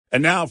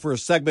And now for a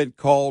segment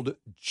called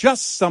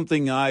Just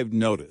Something I've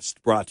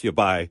Noticed, brought to you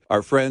by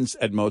our friends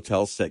at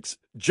Motel 6.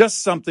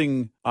 Just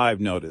something I've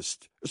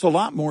noticed. There's a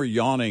lot more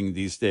yawning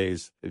these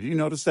days. Have you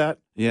noticed that?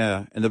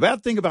 Yeah. And the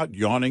bad thing about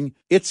yawning,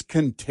 it's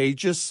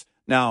contagious.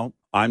 Now,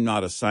 I'm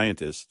not a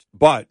scientist,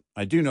 but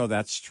I do know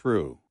that's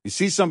true. You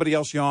see somebody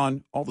else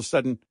yawn, all of a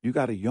sudden, you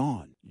got to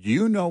yawn.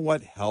 You know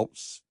what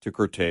helps to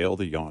curtail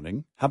the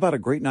yawning? How about a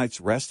great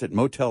night's rest at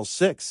Motel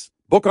 6?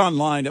 Book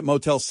online at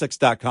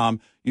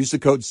motel6.com. Use the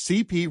code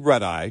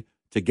CPRedEye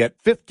to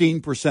get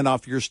 15%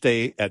 off your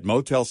stay at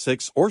Motel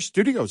 6 or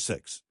Studio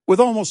 6. With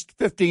almost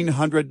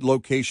 1,500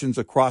 locations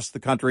across the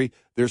country,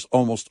 there's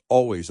almost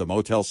always a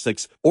Motel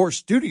 6 or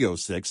Studio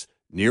 6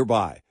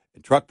 nearby.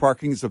 And truck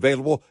parking is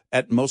available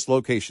at most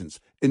locations.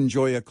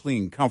 Enjoy a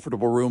clean,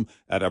 comfortable room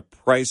at a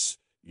price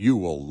you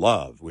will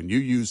love when you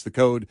use the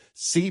code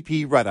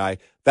CPRedEye.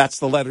 That's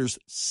the letters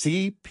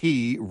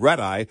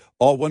CPRedEye,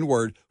 all one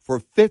word, for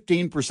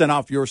 15%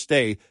 off your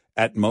stay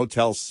at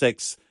Motel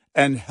 6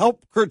 and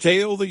help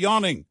curtail the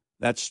yawning.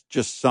 That's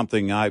just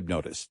something I've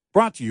noticed.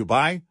 Brought to you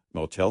by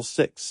Motel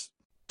 6.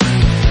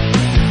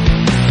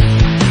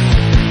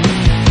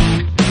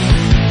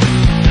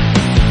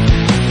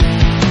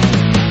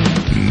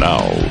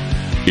 Now,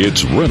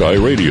 it's Red Eye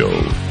Radio.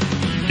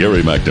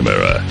 Gary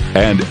McNamara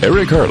and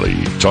Eric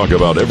Harley talk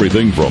about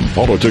everything from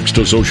politics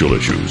to social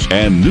issues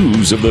and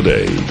news of the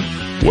day.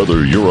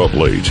 Whether you're up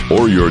late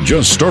or you're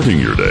just starting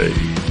your day,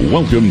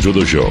 welcome to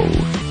the show.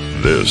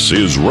 This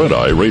is Red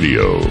Eye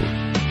Radio.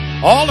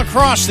 All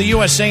across the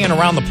USA and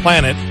around the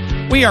planet,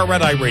 we are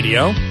Red Eye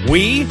Radio.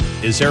 We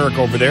is Eric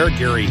over there,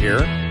 Gary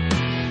here.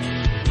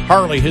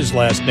 Harley, his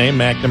last name,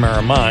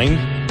 McNamara mine.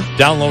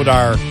 Download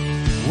our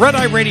Red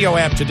Eye Radio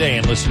app today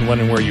and listen when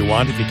and where you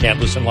want if you can't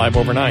listen live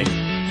overnight.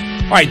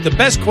 All right, the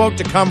best quote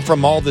to come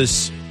from all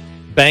this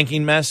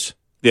banking mess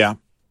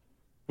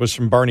was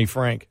from Barney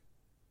Frank.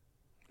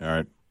 All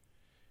right.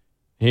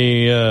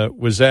 He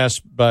was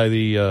asked by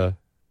the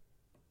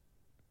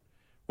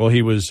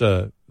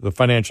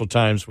Financial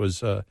Times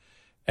was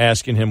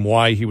asking him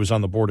why he was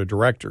on the board of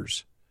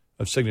directors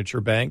of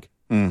Signature Bank.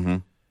 Mm-hmm.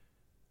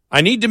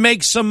 I need to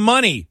make some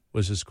money,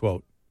 was his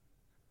quote.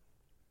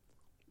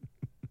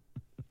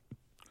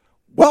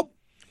 Well,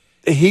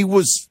 he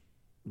was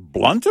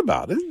blunt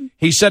about it.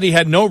 He said he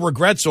had no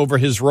regrets over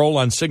his role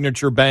on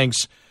Signature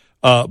Bank's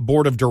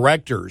board of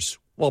directors.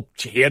 Well,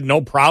 he had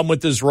no problem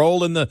with his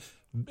role in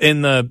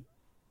the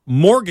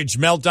mortgage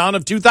meltdown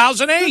of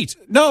 2008.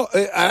 No,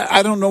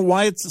 I don't know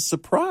why it's a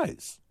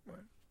surprise.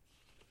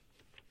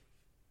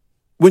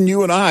 When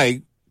you and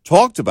I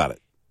talked about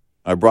it,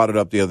 I brought it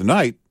up the other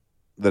night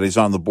that he's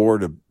on the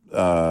board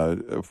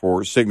of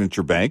for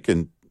Signature Bank,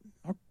 and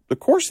of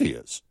course he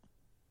is.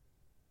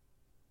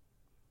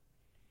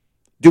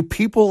 Do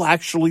people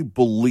actually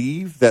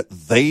believe that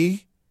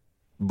they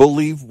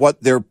believe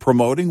what they're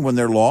promoting when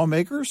they're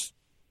lawmakers?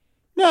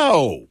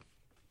 No.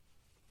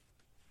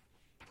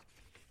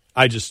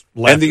 I just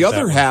laughed. And the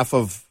other half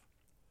of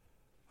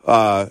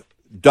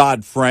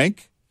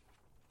Dodd-Frank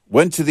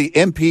went to the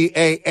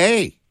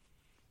MPAA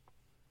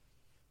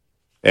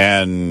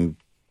and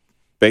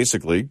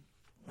basically,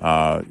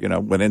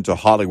 went into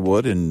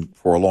Hollywood and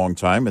for a long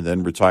time and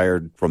then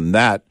retired from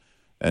that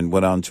and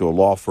went on to a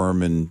law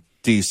firm in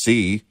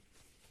D.C.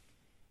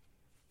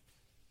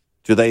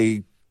 Do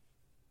they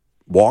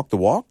walk the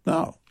walk?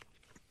 No.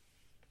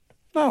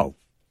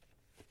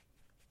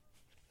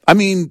 I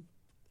mean,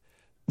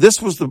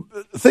 this was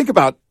think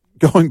about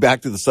going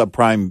back to the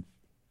subprime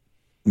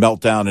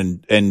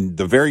meltdown and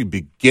the very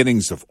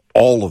beginnings of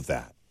all of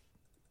that.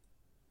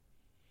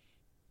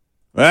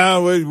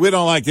 Well, we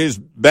don't like these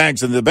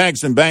banks and the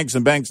banks and banks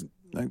and banks.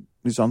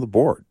 He's on the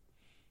board.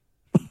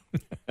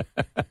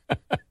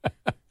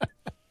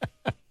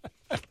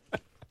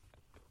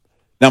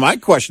 Now, my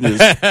question is,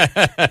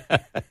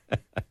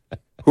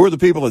 who are the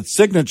people at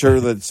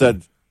Signature that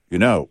said,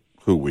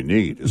 who we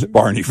need is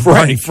Barney Frank?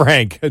 Barney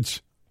Frank.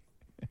 It's,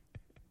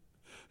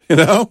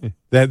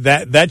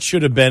 that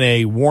should have been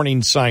a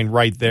warning sign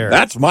right there.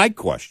 That's my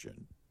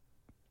question.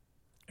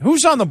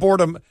 Who's on the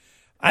board of?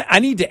 I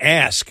need to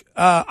ask.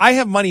 I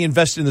have money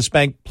invested in this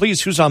bank.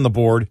 Please, who's on the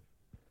board?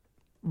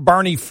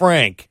 Barney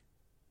Frank.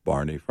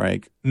 Barney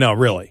Frank? No,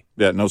 really.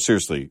 Yeah, no,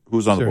 seriously.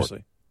 Who's on the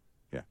board?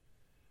 Yeah.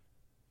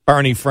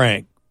 Barney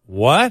Frank.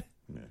 What?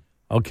 Yeah.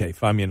 Okay,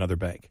 find me another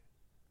bank.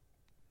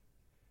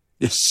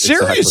 Yes,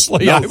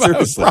 seriously, exactly. I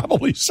would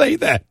probably say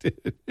that.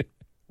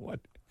 What?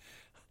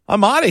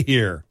 I'm out of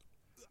here.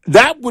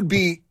 That would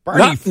be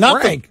Barney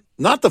Frank.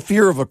 Not the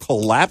fear of a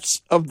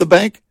collapse of the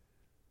bank,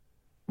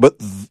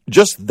 but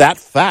just that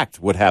fact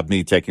would have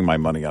me taking my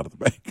money out of the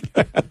bank.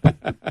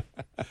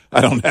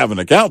 I don't have an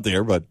account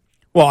there, but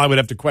well, I would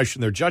have to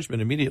question their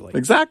judgment immediately.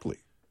 Exactly,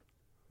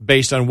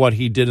 based on what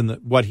he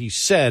did what he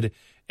said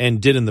and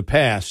did in the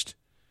past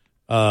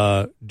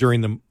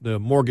during the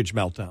mortgage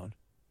meltdown.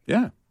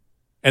 Yeah,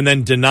 and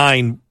then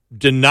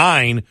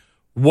denying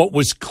what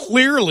was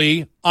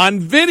clearly on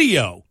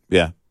video.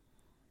 Yeah,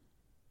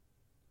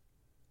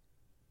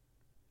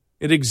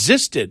 it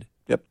existed.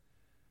 Yep.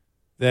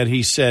 that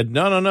he said,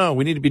 no,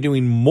 we need to be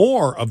doing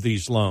more of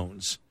these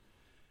loans.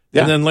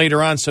 Yeah. And then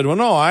later on said, well,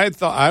 no,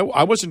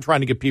 I wasn't trying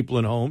to get people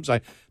in homes.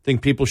 I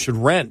think people should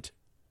rent.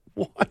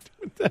 What?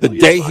 The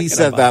day he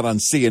said that on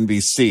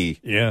CNBC,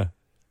 yeah,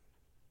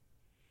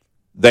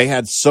 they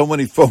had so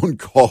many phone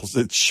calls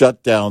that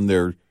shut down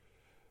their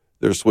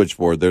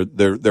switchboard.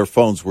 Their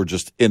phones were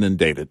just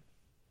inundated.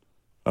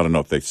 I don't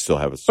know if they still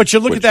have a But you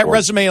look at that switchboard.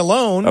 resume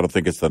alone. I don't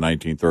think it's the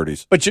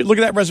 1930s. But you look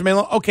at that resume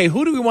alone. Okay,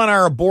 who do we want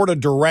our board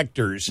of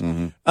directors?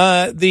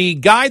 The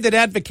guy that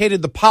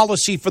advocated the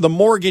policy for the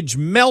mortgage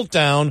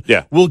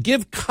meltdown will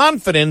give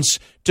confidence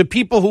to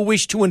people who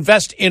wish to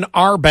invest in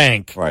our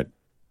bank. Right.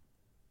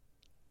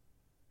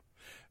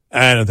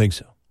 I don't think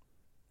so.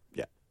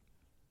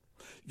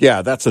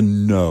 Yeah, that's a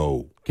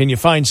no. Can you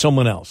find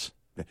someone else?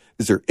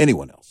 Is there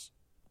anyone else?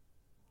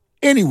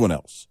 Anyone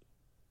else?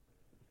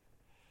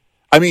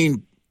 I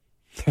mean,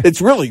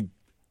 it's really,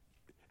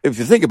 if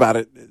you think about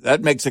it,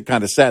 that makes it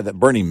kind of sad that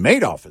Bernie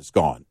Madoff is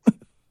gone.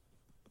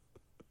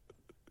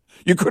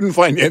 You couldn't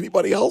find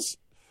anybody else?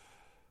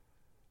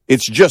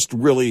 It's just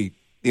really,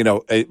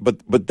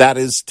 but that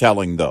is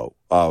telling, though,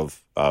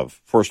 of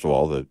first of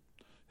all, the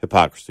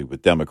hypocrisy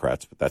with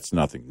Democrats, but that's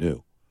nothing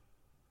new.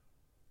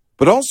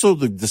 But also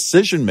the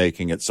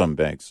decision-making at some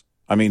banks.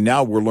 I mean,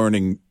 now we're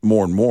learning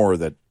more and more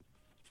that,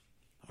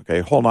 okay,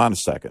 hold on a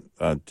second.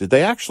 Did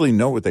they actually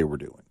know what they were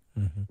doing?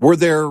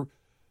 Mm-hmm.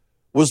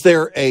 Was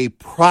there a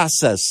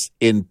process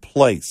in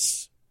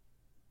place,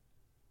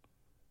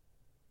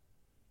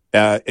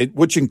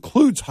 which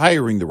includes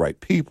hiring the right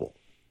people?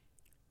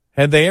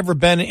 Had they ever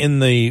been in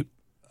the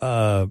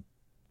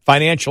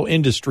financial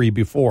industry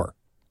before?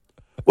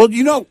 Well,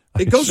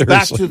 it goes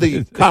back to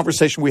the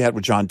conversation we had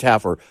with John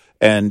Taffer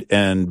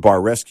and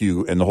Bar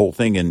Rescue and the whole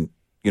thing. And,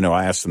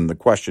 I asked him the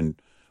question,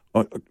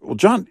 well,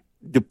 John,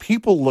 do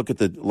people look at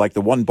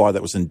the one bar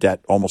that was in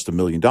debt almost $1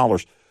 million?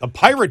 A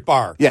pirate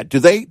bar. Yeah. Do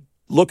they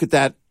look at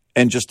that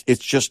and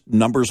it's just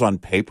numbers on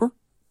paper?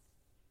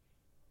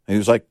 And he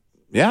was like,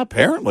 yeah,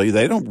 apparently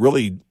they don't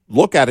really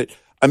look at it.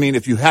 I mean,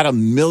 if you had $1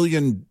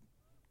 million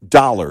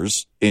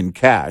in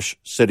cash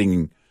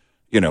sitting,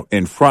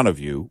 in front of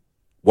you,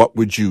 what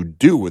would you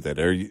do with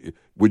it?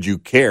 Would you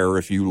care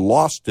if you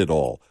lost it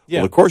all? Yeah.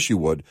 Well, of course you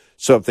would.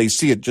 So if they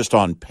see it just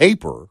on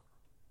paper,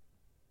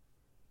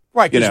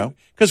 right?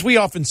 Because we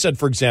often said,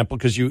 for example,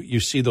 because you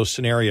see those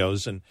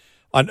scenarios, and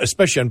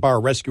especially on Bar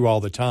Rescue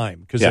all the time,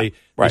 because they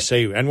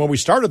say, and when we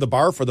started the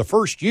bar for the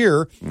first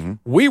year,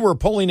 we were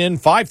pulling in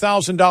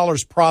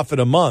 $5,000 profit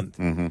a month,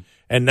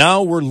 and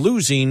now we're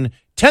losing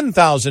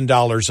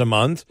 $10,000 a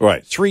month.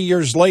 Right. 3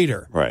 years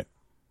later. Right.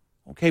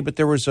 Okay, but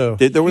there was a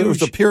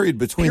period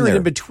between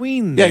in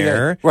between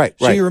there. Yeah. Right.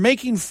 So you were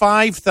making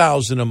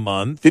 $5,000 a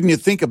month. Didn't you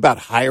think about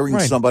hiring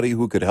somebody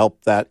who could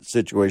help that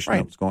situation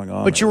that was going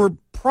on? But your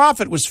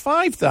profit was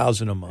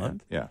 $5,000 a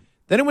month. Yeah.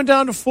 Then it went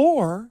down to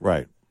 $4,000.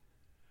 Right.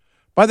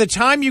 By the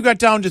time you got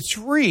down to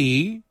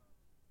 $3,000,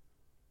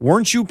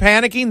 weren't you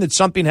panicking that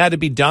something had to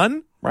be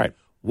done? Right.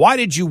 Why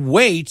did you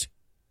wait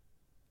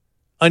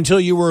until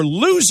you were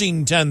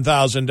losing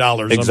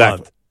 $10,000 a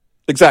month?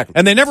 Exactly.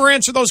 And they never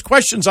answer those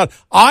questions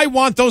I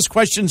want those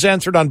questions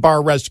answered on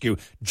Bar Rescue.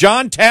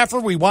 John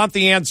Taffer, we want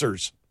the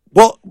answers.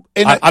 Well,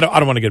 I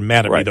don't want to get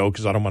mad at me, though,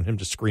 because I don't want him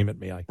to scream at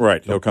me.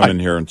 He'll come in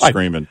here and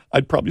scream.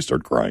 I'd probably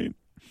start crying.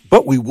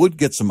 But we would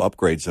get some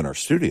upgrades in our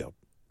studio.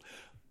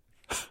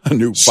 A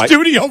new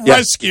Studio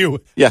Rescue.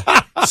 Yeah,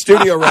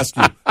 Studio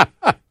Rescue.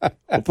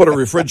 We'll put a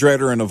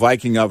refrigerator and a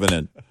Viking oven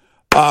in.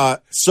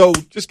 So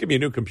just give me a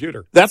new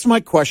computer. That's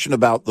my question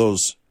about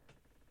those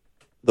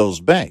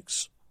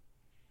banks.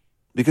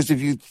 Because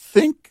if you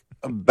think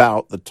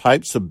about the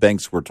types of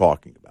banks we're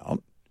talking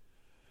about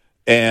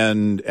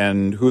and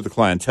who the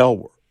clientele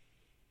were,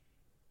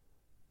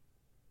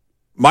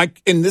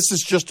 and this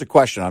is just a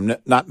question, I'm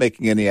not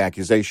making any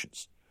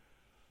accusations.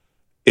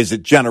 Is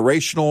it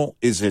generational?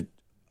 Is it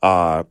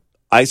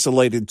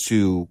isolated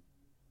to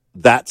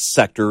that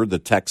sector, the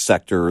tech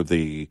sector,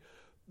 the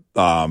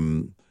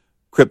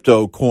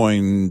crypto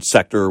coin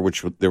sector,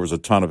 which there was a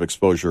ton of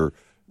exposure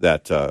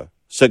that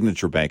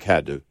Signature Bank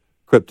had to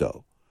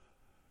crypto?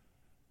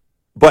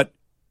 But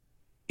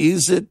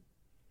is it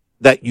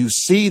that you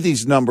see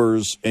these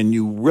numbers and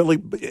you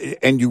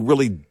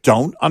really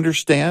don't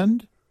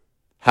understand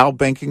how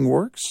banking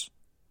works?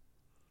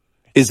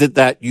 Is it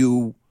that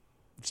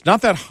it's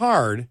not that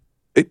hard.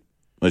 It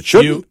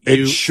shouldn't.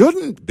 It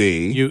shouldn't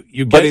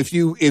be. But if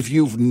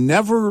you've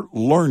never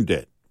learned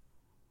it,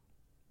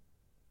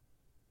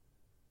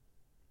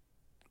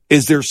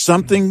 is there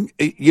something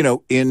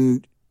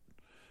in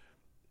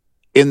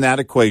that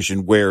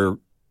equation where?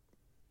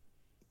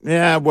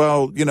 Yeah,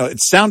 well, it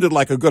sounded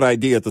like a good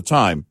idea at the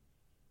time,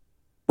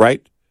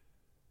 right?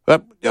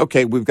 But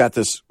okay, we've got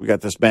this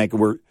bank,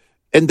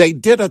 and they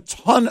did a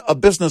ton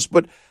of business.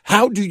 But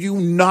how do you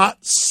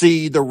not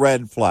see the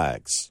red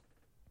flags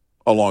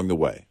along the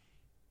way?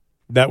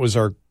 That was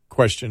our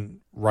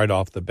question right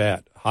off the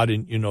bat. How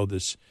didn't you know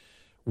this?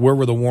 Where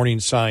were the warning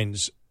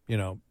signs?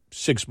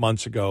 6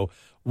 months ago.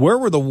 Where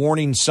were the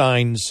warning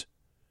signs?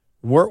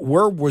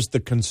 Where was the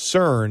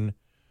concern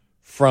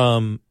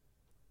from,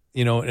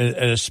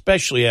 and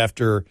especially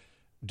after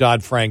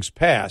Dodd-Frank's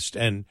passed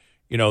and,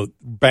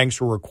 banks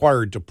were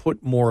required to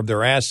put more of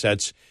their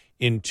assets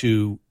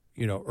into,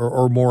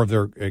 or more of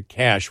their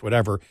cash,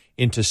 whatever,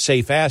 into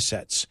safe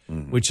assets,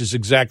 which is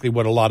exactly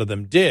what a lot of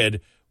them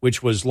did,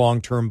 which was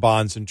long-term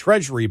bonds and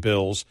treasury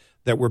bills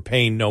that were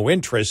paying no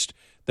interest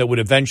that would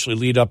eventually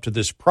lead up to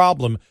this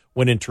problem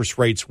when interest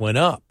rates went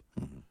up.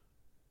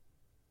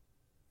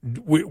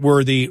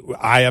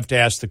 I have to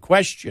ask the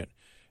question,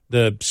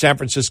 the San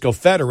Francisco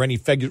Fed or any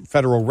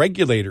federal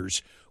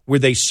regulators, were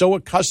they so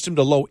accustomed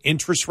to low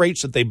interest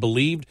rates that they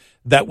believed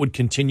that would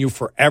continue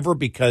forever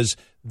because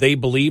they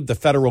believed the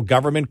federal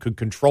government could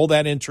control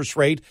that interest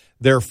rate,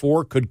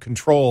 therefore could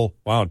control,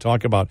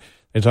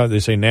 they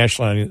say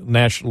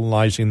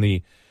nationalizing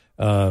the,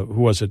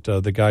 who was it,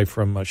 the guy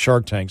from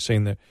Shark Tank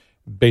saying that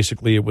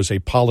basically it was a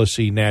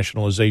policy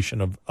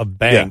nationalization of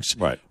banks.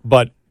 Yeah, right.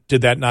 But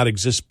did that not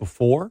exist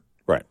before?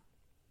 Right.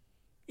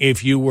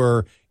 If you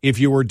were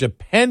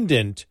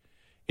dependent,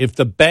 if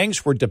the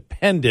banks were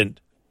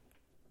dependent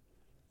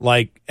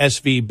like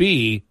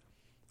SVB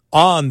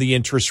on the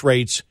interest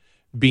rates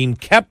being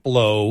kept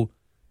low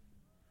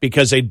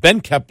because they'd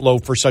been kept low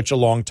for such a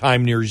long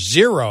time, near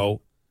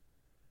zero,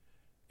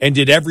 and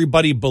did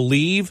everybody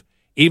believe,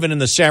 even in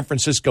the San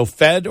Francisco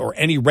Fed or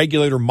any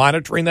regulator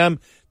monitoring them,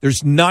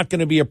 there's not going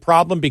to be a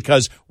problem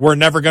because we're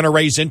never going to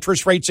raise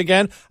interest rates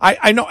again?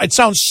 I know it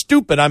sounds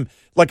stupid. I'm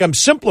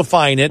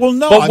simplifying it. Well,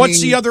 no, but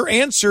what's the other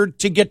answer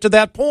to get to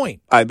that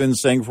point? I've been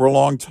saying for a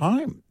long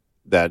time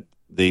that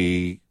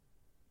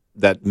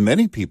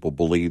many people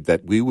believed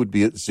that we would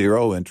be at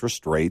zero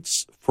interest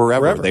rates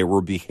forever. They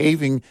were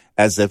behaving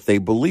as if they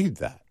believed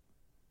that.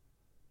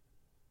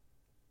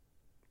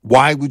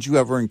 Why would you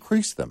ever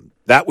increase them?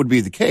 That would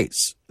be the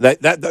case.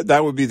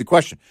 That would be the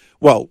question.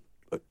 Well,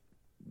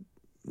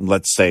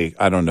 let's say,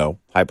 I don't know,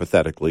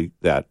 hypothetically,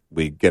 that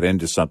we get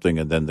into something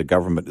and then the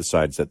government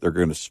decides that they're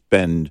going to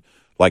spend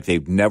like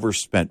they've never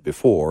spent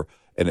before,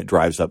 and it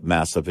drives up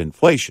massive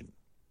inflation.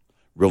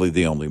 Really,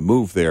 the only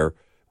move there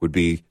would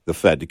be the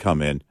Fed to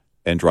come in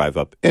and drive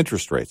up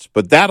interest rates.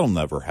 But that'll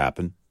never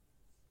happen.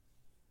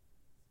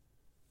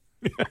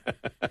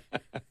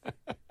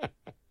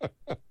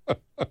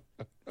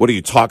 What are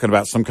you talking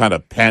about? Some kind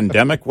of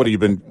pandemic? What have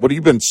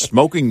you been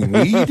smoking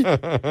weed?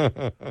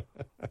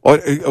 What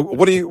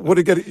are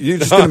you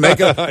just going to make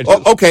it?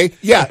 Okay.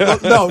 Yeah.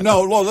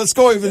 No. Let's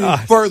go even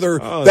further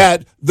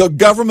that the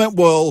government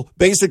will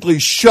basically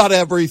shut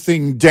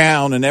everything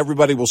down and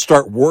everybody will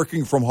start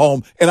working from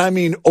home. And I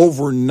mean,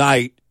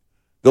 overnight,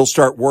 they'll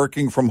start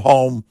working from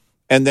home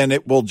and then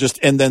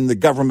then the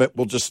government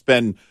will just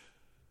spend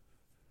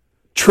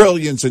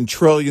trillions and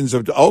trillions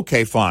of,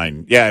 okay,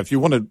 fine. Yeah. If you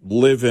want to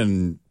live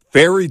in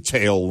fairy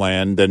tale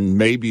land, then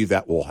maybe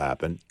that will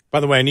happen. By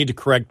the way, I need to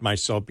correct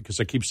myself because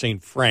I keep saying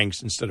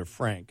Franks instead of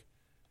Frank.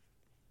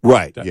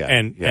 Right, yeah.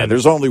 And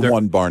there's only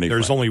one Barney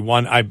There's Frank. only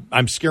one.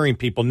 I'm scaring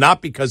people,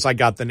 not because I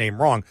got the name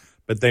wrong,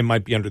 but they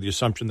might be under the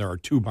assumption there are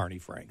two Barney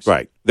Franks.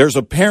 Right. There's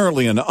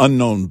apparently an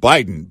unknown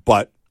Biden,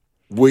 but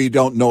we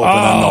don't know of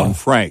an unknown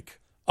Frank.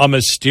 A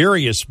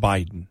mysterious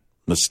Biden.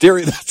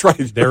 Mysterious, that's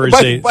right. There is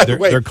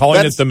they're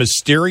calling it the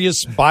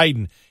mysterious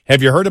Biden.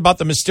 Have you heard about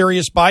the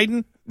mysterious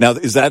Biden? Now,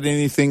 is that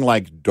anything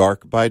like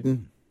Dark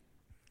Biden?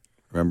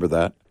 Remember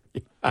that?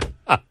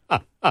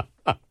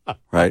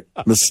 Right?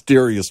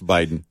 Mysterious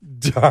Biden.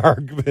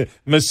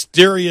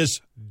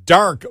 Mysterious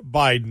dark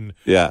Biden.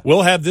 Yeah.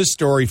 We'll have this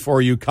story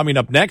for you coming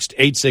up next,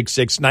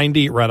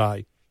 866-90 Red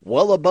Eye.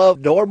 Well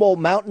above normal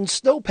mountain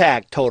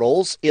snowpack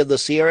totals in the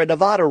Sierra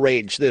Nevada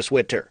range this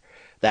winter.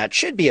 That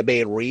should be a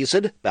main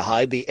reason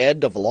behind the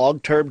end of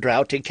long-term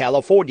drought in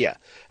California,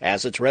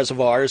 as its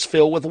reservoirs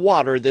fill with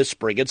water this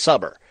spring and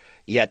summer.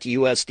 Yet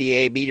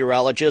USDA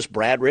meteorologist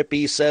Brad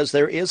Rippey says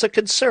there is a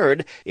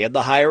concern in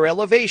the higher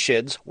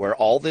elevations where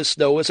all this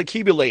snow is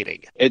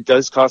accumulating. It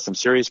does cause some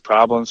serious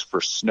problems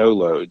for snow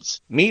loads.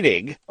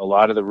 Meaning, a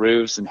lot of the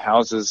roofs and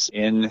houses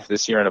in the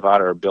Sierra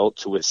Nevada are built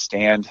to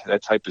withstand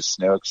that type of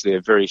snow because they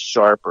have very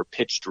sharp or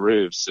pitched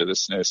roofs, so the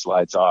snow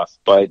slides off.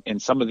 But in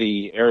some of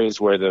the areas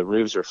where the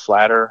roofs are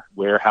flatter,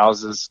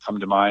 warehouses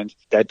come to mind,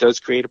 that does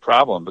create a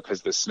problem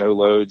because the snow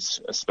loads,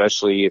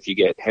 especially if you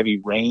get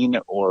heavy rain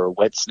or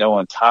wet snow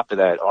on top of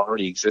that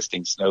already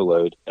existing snow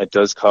load, that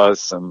does cause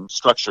some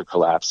structure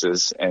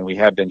collapses. And we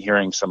have been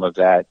hearing some of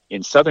that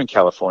in Southern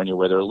California,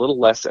 where they're a little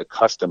less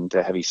accustomed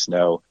to heavy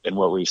snow than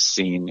what we've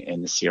seen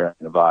in the Sierra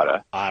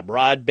Nevada. I'm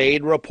Rod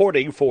Bain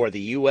reporting for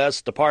the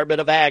U.S. Department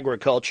of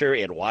Agriculture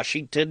in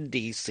Washington,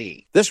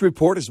 D.C. This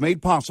report is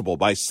made possible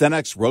by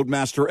Cenex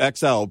Roadmaster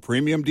XL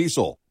Premium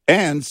Diesel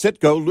and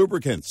Citgo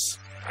Lubricants.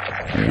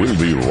 We'll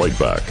be right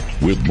back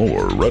with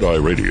more Red Eye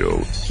Radio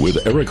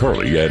with Eric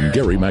Harley and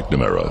Gary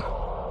McNamara.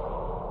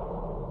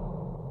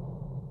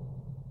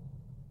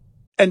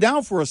 And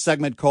now for a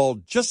segment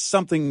called Just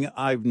Something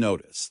I've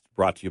Noticed,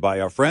 brought to you by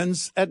our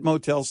friends at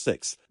Motel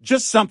 6.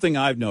 Just something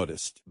I've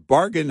noticed.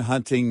 Bargain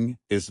hunting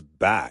is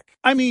back.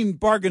 I mean,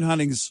 bargain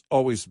hunting's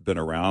always been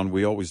around.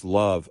 We always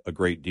love a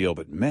great deal.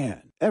 But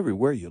man,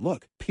 everywhere you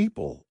look,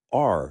 people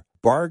are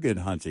bargain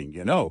hunting.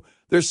 You know,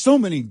 there's so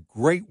many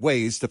great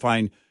ways to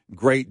find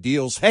great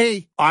deals.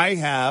 Hey, I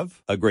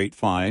have a great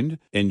find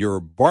in your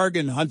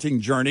bargain hunting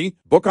journey.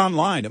 Book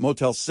online at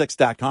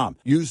Motel6.com.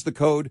 Use the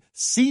code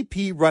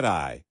CP Red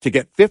Eye to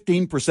get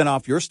 15%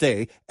 off your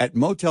stay at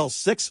Motel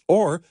 6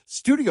 or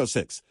Studio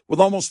 6. With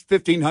almost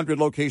 1,500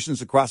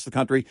 locations across the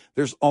country,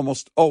 there's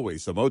almost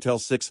always a Motel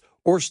 6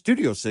 or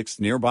Studio 6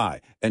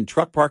 nearby, and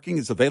truck parking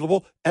is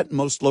available at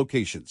most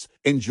locations.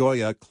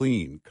 Enjoy a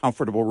clean,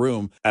 comfortable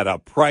room at a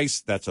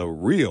price that's a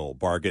real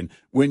bargain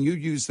when you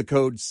use the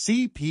code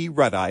CP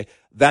Red Eye.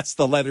 That's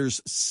the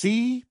letters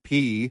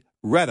CP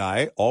Red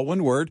Eye, all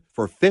one word,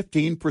 for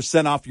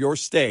 15% off your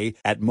stay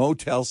at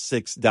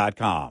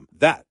Motel6.com.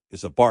 That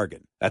is a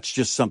bargain. That's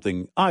just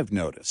something I've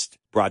noticed.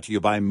 Brought to you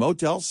by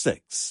Motel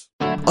 6.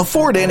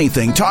 Afford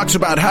Anything talks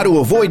about how to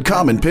avoid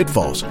common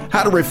pitfalls,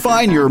 how to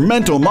refine your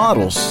mental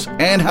models,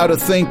 and how to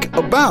think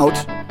about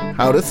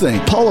how to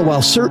think. Paula,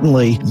 while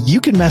certainly you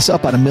can mess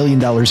up on $1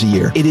 million a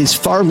year, it is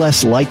far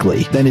less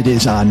likely than it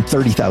is on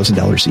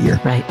 $30,000 a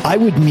year. Right. I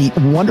would meet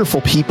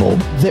wonderful people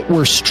that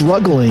were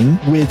struggling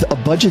with a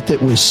budget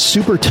that was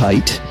super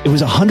tight. It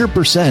was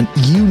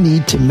 100% you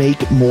need to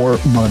make more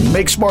money.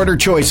 Make smarter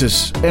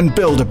choices and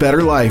build a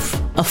better life.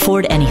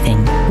 Afford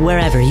Anything,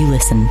 wherever you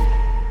listen.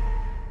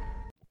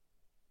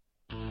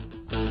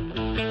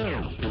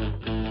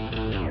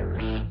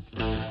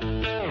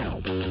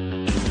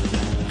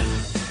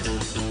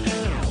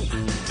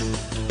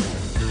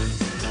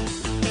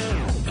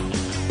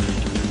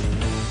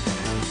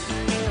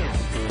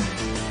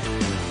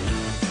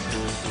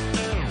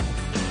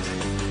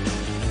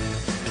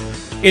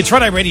 It's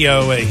Red Eye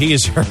Radio. He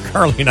is Eric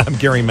Carly, and I'm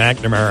Gary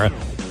McNamara.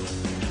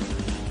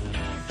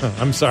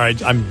 I'm sorry.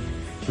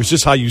 It was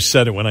just how you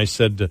said it when I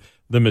said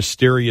the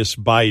mysterious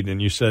Biden.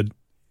 You said,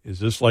 is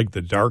this like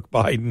the dark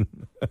Biden?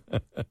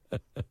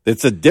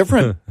 It's a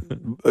different,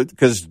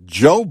 because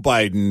Joe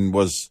Biden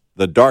was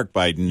the dark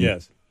Biden.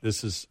 Yes.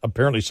 This is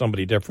apparently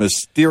somebody different.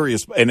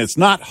 Mysterious, and it's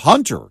not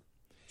Hunter,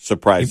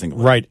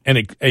 surprisingly. Right.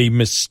 And a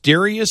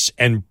mysterious,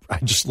 and I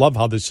just love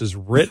how this is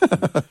written.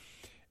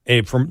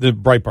 From the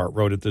Breitbart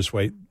wrote it this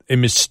way: a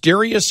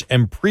mysterious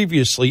and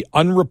previously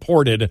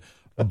unreported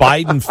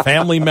Biden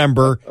family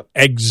member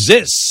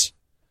exists.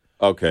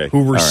 Okay,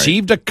 who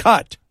received a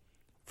cut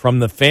from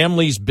the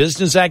family's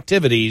business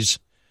activities.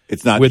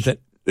 It's not.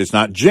 It's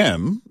not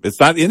Jim. It's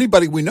not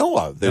anybody we know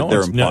of.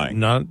 They're implying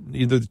not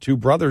either the two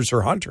brothers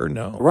or Hunter.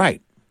 No,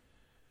 right.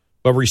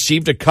 But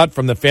received a cut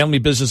from the family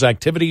business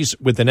activities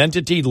with an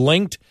entity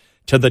linked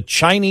to the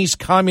Chinese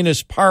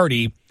Communist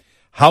Party.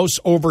 House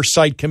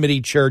Oversight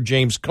Committee Chair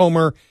James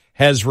Comer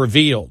has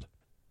revealed.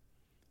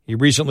 He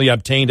recently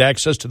obtained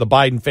access to the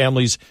Biden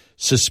family's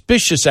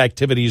suspicious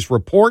activities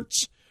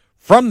reports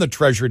from the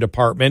Treasury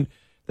Department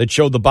that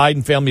showed the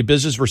Biden family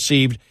business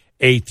received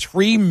a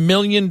 $3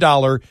 million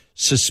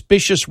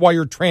suspicious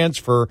wire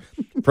transfer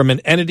from an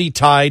entity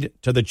tied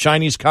to the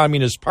Chinese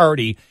Communist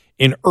Party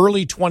in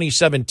early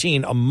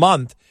 2017, a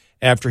month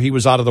after he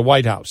was out of the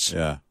White House.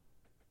 Yeah.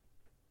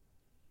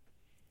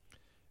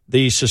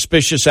 The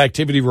suspicious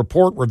activity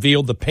report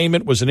revealed the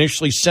payment was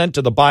initially sent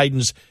to the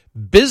Biden's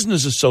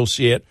business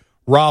associate,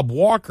 Rob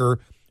Walker,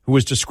 who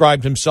has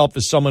described himself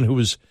as someone who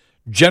has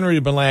generally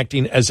been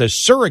acting as a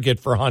surrogate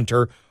for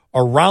Hunter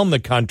around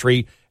the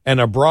country and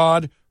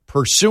abroad,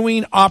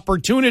 pursuing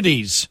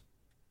opportunities.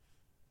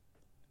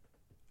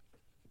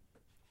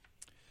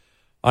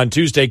 On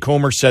Tuesday,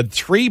 Comer said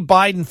 3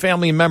 Biden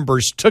family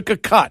members took a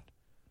cut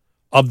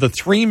of the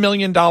 $3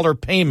 million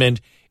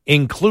payment,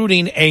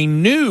 including a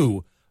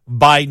new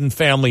Biden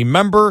family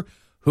member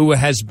who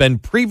has been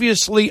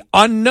previously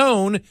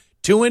unknown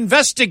to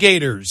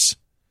investigators.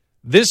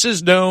 This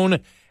is known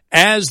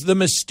as the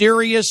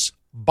mysterious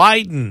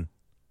Biden.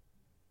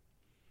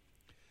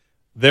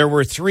 There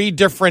were 3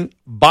 different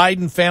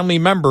Biden family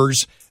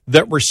members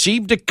that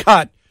received a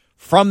cut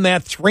from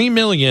that $3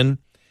 million,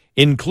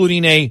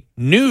 including a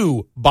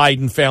new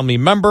Biden family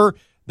member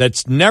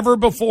that's never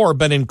before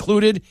been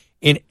included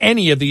in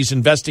any of these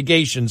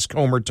investigations,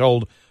 Comer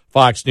told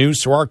Fox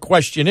News. So our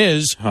question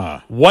is,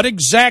 what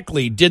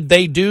exactly did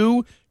they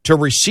do to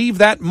receive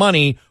that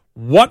money?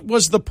 What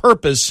was the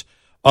purpose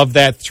of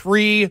that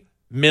 $3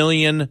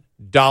 million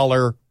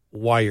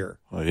wire?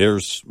 Well,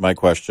 here's my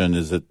question.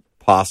 Is it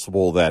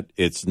possible that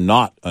it's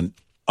not an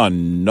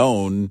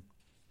unknown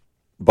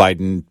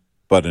Biden,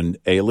 but an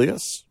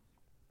alias?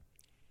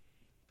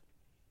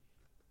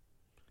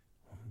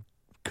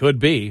 Could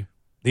be.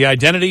 The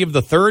identity of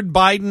the third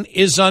Biden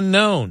is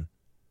unknown.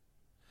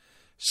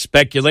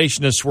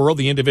 Speculation has swirled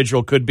the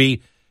individual could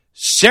be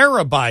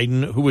Sarah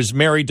Biden, who is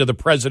married to the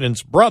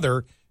president's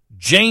brother,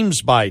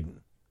 James Biden.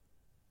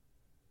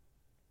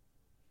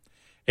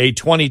 A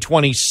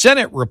 2020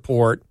 Senate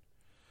report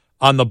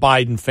on the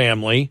Biden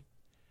family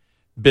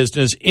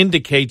business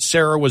indicates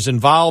Sarah was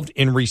involved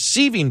in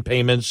receiving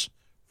payments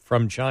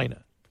from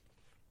China.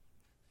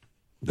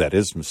 That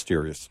is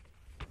mysterious.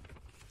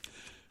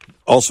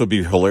 Also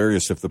be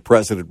hilarious if the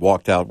president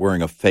walked out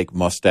wearing a fake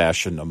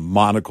mustache and a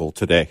monocle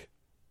today.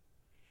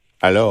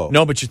 Hello.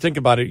 No, but you think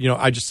about it.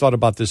 I just thought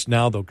about this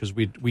now, though, because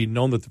we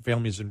know that the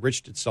family has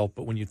enriched itself.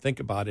 But when you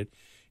think about it,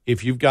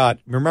 if you've got,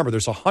 remember,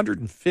 there's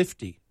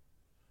 150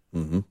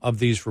 of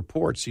these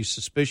reports, these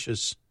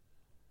suspicious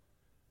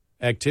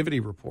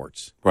activity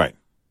reports. Right.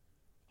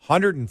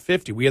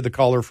 150. We had the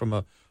caller from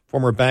a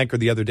former banker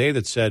the other day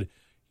that said,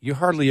 you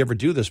hardly ever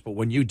do this, but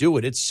when you do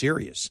it, it's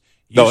serious.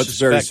 It's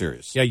very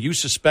serious. Yeah, you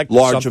suspect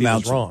large something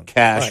amounts is wrong. of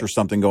cash or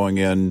something going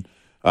in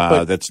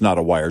that's not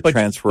a wire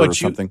transfer or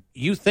something.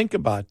 You think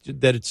about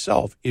that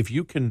itself. If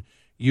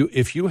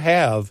you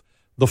have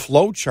the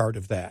flow chart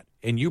of that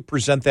and you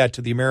present that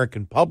to the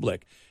American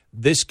public,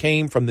 this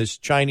came from this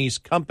Chinese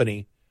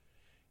company,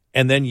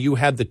 and then you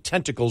have the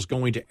tentacles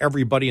going to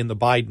everybody in the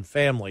Biden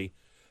family,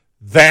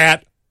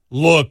 that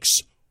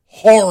looks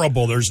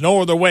horrible. There's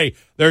no other way.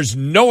 There's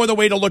no other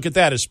way to look at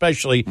that,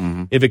 especially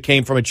if it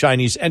came from a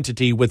Chinese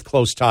entity with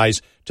close ties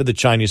to the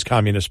Chinese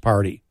Communist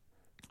Party.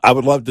 I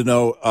would love to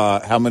know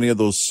how many of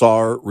those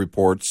SAR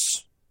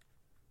reports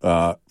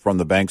from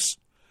the banks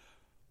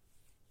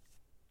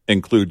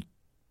include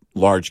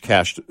large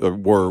cash,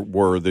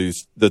 were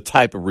these the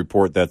type of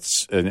report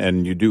that's,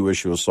 and you do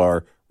issue a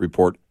SAR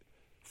report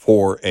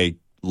for a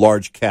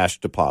large cash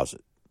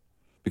deposit,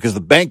 because the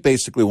bank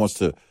basically wants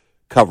to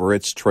cover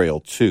its trail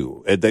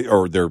too,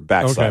 or their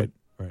backside.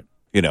 Okay.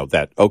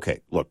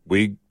 Right. Look,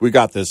 we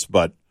got this,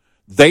 but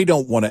they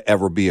don't want to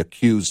ever be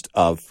accused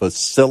of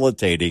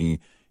facilitating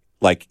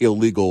like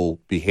illegal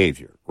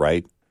behavior,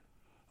 right?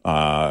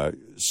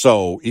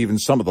 So even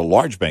some of the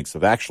large banks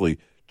have actually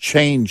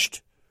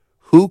changed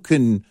who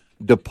can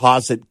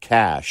deposit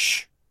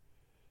cash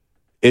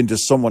into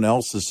someone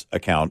else's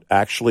account.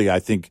 Actually, I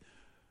think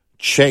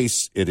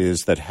Chase it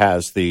is that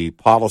has the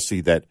policy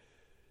that,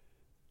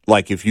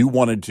 like, if you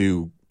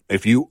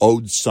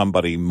owed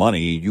somebody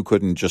money, you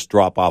couldn't just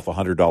drop off a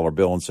 $100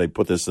 bill and say,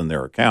 put this in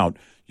their account.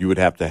 You would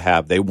have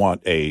to they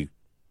want a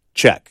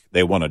check.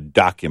 They want a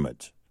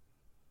document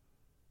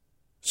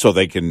so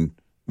they can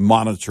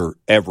monitor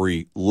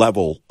every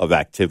level of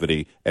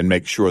activity and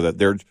make sure that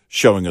they're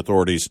showing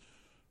authorities,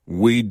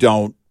 we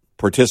don't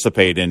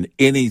participate in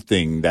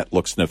anything that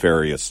looks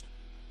nefarious.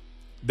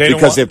 They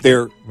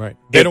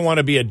don't want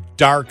to be a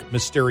dark,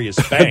 mysterious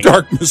bank. A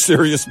dark,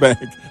 mysterious bank.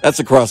 That's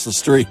across the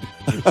street.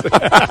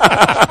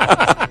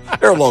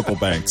 They're a local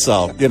bank,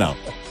 so,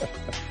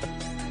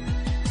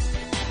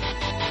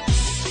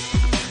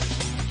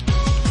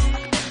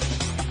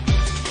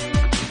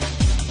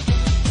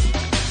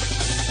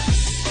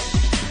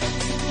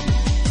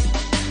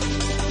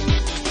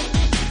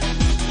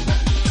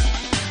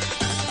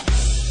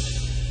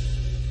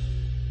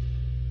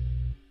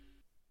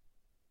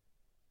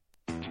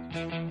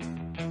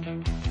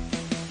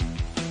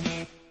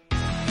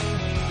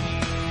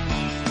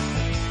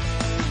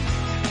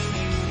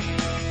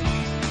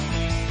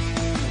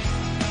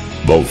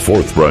 The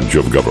fourth branch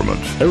of government.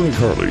 Eric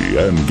Harley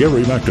and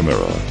Gary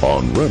McNamara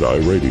on Red Eye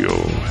Radio.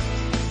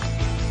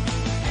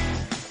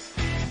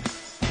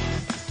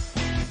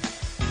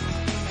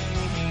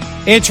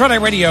 It's Red Eye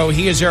Radio.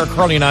 He is Eric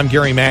Harley, and I'm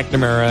Gary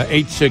McNamara.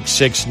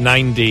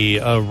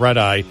 866-90 Red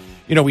Eye.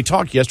 We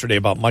talked yesterday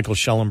about Michael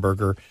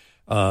Schellenberger,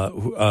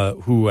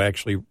 who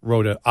actually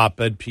wrote an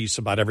op-ed piece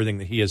about everything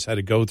that he has had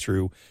to go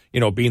through,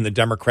 being the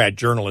Democrat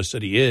journalist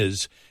that he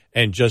is,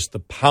 and just the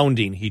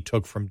pounding he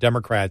took from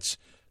Democrats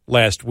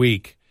last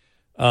week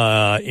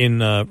in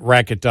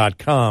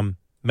Racket.com.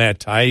 Matt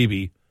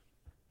Taibbi,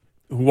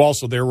 who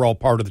also, they were all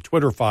part of the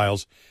Twitter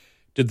files,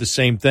 did the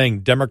same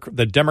thing.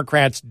 The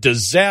Democrats'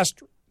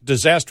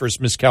 disastrous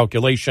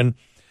miscalculation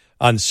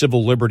on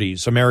civil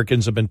liberties.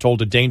 Americans have been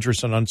told a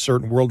dangerous and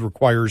uncertain world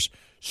requires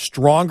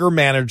stronger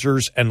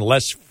managers and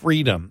less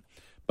freedom.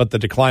 But the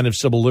decline of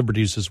civil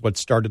liberties is what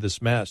started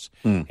this mess.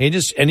 And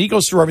he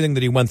goes through everything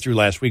that he went through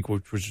last week,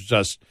 which was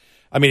just,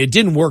 it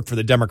didn't work for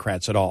the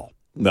Democrats at all.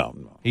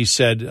 No. He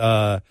said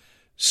the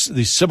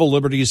civil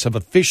liberties have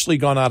officially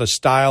gone out of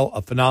style,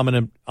 a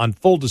phenomenon on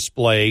full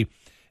display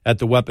at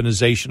the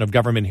weaponization of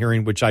government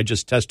hearing, which I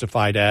just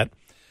testified at.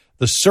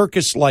 The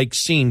circus-like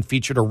scene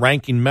featured a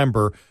ranking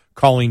member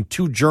calling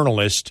two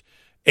journalists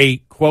a,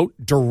 quote,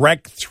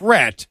 direct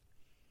threat,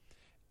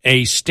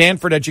 a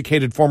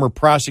Stanford-educated former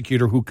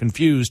prosecutor who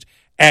confused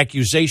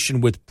accusation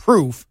with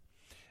proof,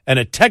 and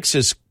a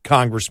Texas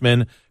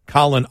congressman,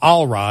 Colin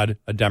Allrod,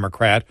 a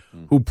Democrat,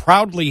 who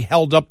proudly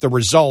held up the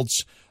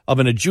results of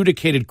an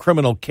adjudicated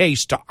criminal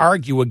case to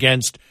argue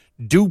against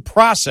due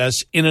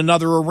process in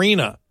another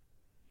arena.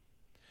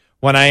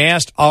 When I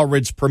asked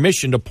Allred's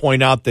permission to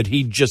point out that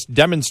he just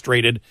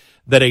demonstrated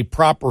that a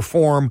proper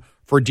form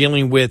for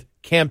dealing with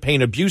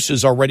campaign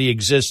abuses already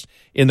exists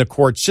in the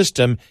court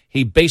system,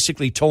 he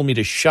basically told me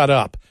to shut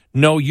up.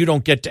 No, you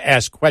don't get to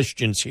ask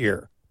questions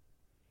here.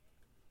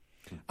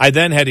 I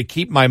then had to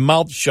keep my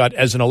mouth shut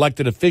as an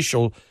elected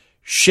official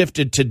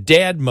shifted to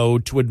dad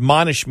mode to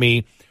admonish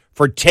me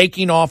for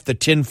taking off the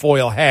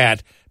tinfoil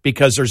hat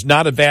because there's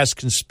not a vast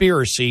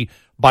conspiracy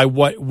by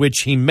which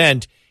he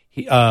meant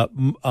he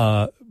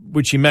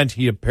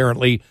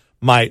apparently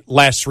my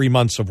last 3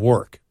 months of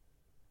work.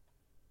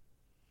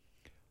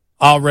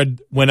 Allred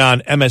went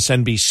on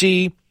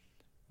MSNBC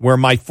where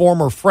my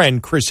former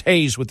friend Chris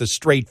Hayes, with a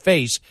straight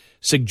face,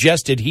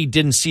 suggested he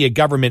didn't see a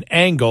government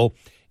angle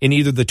in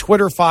either the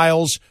Twitter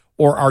files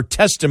or our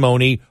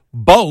testimony,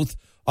 both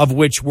of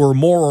which were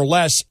more or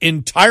less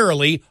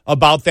entirely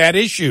about that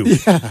issue.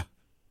 Yeah.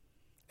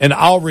 And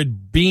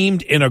Allred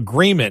beamed in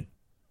agreement.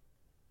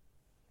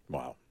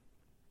 Wow.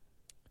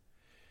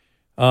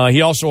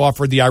 He also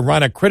offered the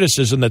ironic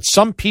criticism that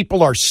some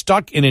people are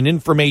stuck in an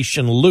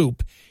information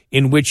loop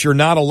in which you're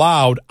not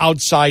allowed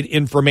outside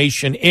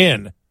information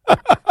in.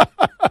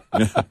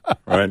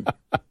 Right.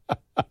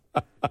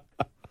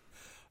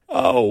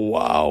 Oh,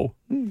 wow.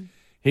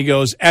 He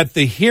goes, at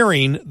the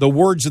hearing, the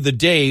words of the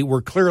day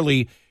were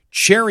clearly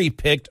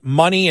cherry-picked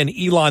money and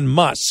Elon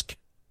Musk.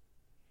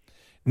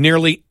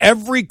 Nearly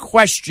every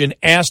question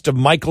asked of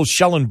Michael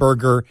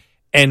Schellenberger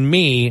and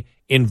me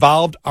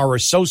involved our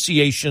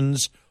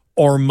associations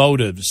or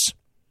motives.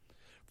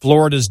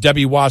 Florida's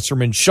Debbie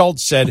Wasserman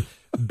Schultz said,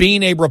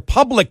 being a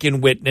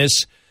Republican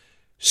witness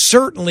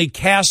certainly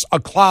casts a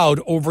cloud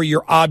over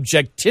your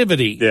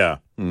objectivity. Yeah.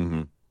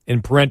 Mm-hmm.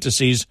 In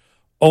parentheses,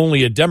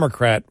 only a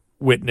Democrat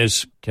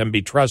witness can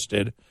be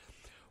trusted.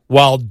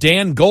 While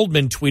Dan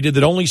Goldman tweeted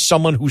that only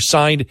someone who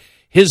signed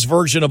his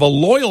version of a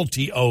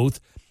loyalty oath,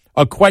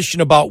 a question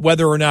about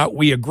whether or not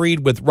we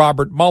agreed with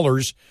Robert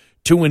Mueller's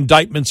 2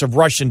 indictments of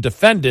Russian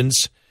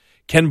defendants,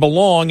 can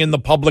belong in the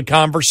public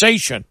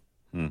conversation.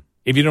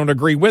 If you don't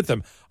agree with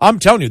them. I'm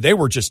telling you, they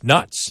were just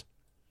nuts.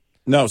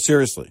 No,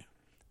 seriously.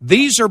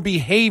 These are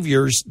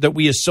behaviors that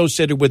we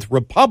associated with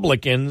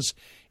Republicans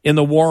in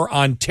the war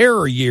on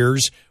terror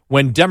years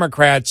when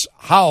Democrats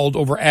howled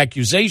over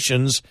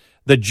accusations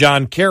that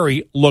John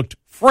Kerry looked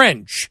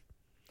French.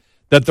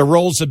 That the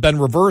roles have been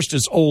reversed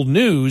is old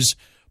news,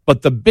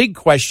 but the big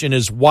question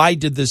is, why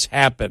did this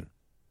happen?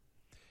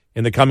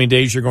 In the coming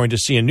days, you're going to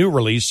see a new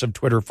release of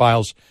Twitter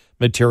Files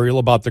material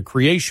about the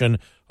creation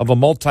of a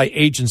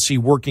multi-agency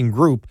working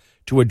group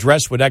to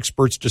address what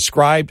experts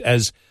described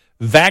as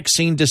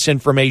vaccine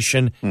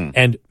disinformation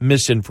and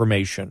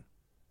misinformation.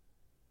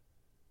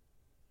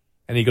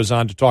 And he goes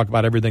on to talk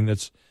about everything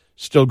that's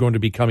still going to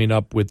be coming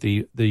up with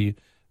the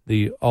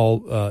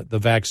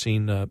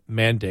vaccine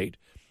mandate.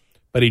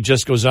 But he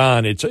just goes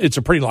on. It's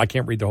a pretty long, I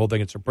can't read the whole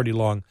thing. It's a pretty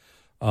long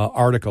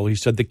article. He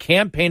said the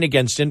campaign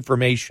against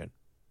information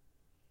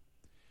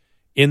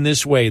in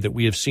this way that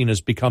we have seen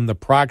has become the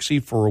proxy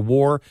for a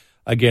war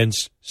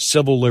against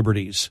civil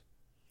liberties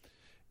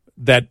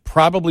that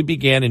probably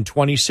began in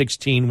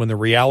 2016 when the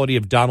reality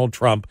of Donald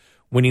Trump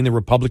winning the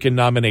Republican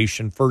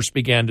nomination first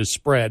began to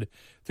spread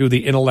through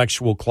the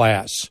intellectual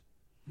class.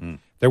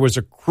 There was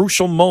a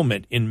crucial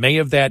moment in May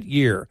of that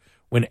year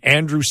when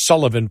Andrew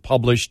Sullivan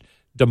published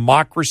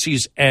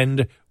Democracies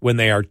End When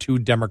They Are Too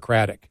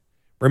Democratic.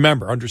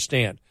 Remember,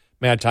 understand,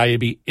 Matt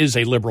Taibbi is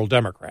a liberal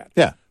Democrat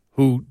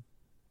who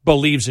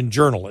believes in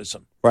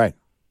journalism. Right.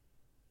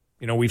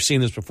 You know, we've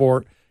seen this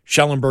before.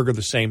 Schellenberger,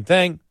 the same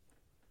thing.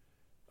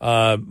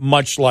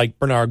 Much like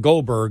Bernard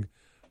Goldberg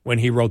when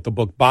he wrote the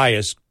book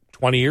Bias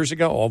 20 years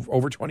ago,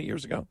 over 20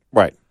 years ago.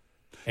 Right.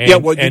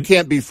 You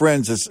can't be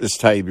friends, as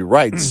Taibbi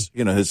writes.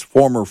 His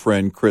former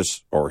friend,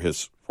 Chris, or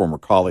his former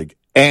colleague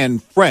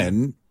and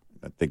friend,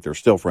 I think they're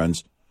still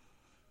friends,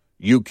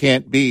 you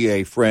can't be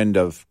a friend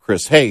of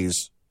Chris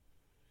Hayes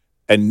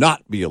and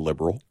not be a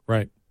liberal.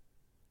 Right.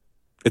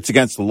 It's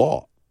against the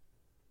law.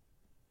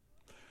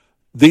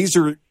 These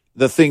are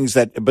the things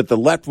but the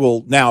left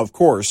will, now, of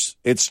course,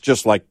 it's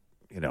just like,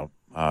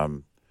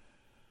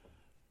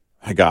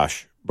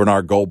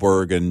 Bernard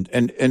Goldberg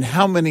and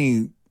how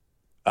many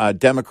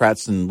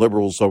Democrats and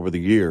liberals over the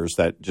years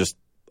that just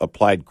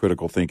applied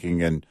critical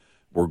thinking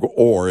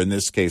or in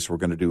this case, we're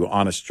going to do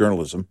honest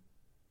journalism.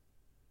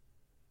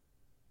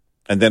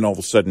 And then all of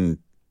a sudden,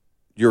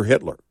 you're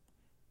Hitler.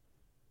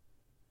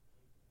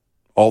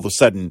 All of a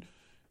sudden,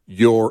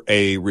 you're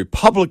a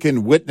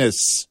Republican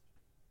witness.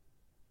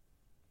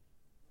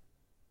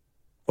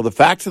 Well, the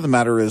fact of the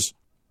matter is,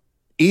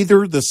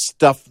 either the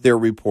stuff they're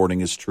reporting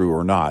is true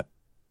or not.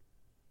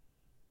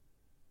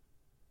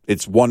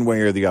 It's one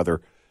way or the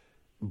other.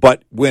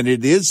 But when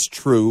it is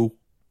true,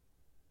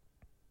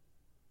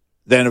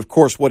 then, of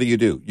course, what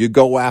do? You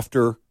go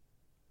after,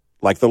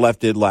 like the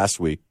left did last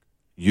week,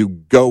 you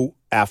go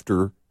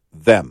after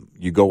them.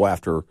 You go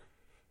after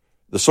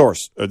the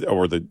source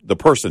or the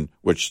person,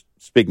 which,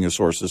 speaking of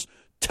sources,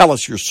 tell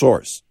us your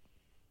source.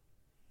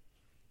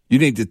 You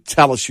need to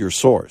tell us your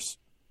source.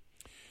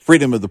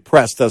 Freedom of the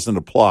press doesn't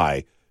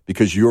apply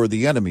because you're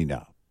the enemy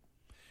now.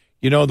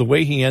 The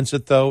way he ends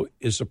it, though,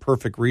 is a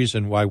perfect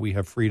reason why we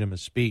have freedom of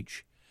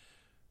speech.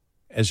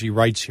 As he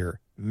writes here,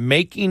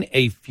 making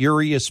a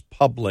furious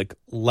public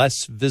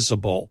less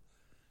visible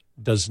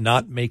does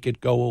not make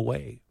it go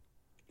away.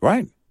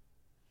 Right.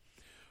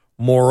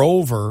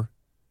 Moreover,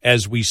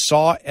 as we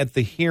saw at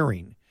the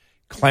hearing,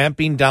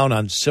 clamping down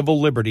on civil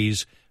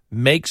liberties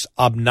makes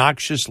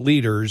obnoxious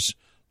leaders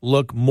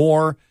look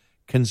more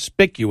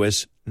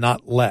conspicuous,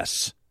 not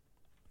less.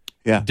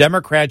 Yeah.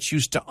 Democrats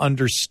used to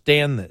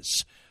understand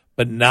this,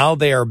 but now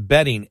they are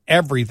betting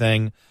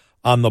everything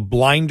on the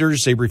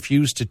blinders they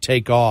refuse to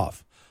take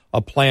off.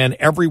 a plan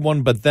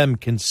everyone but them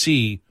can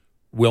see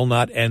will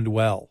not end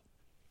well.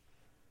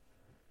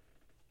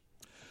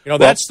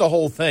 That's the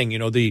whole thing.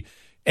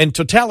 And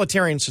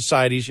totalitarian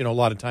societies, a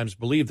lot of times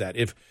believe that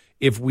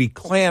if we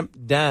clamp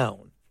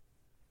down,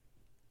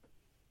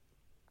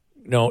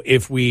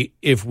 if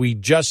we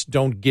just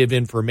don't give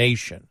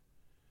information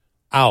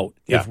out,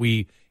 if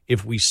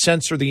we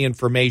censor the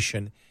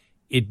information,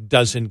 it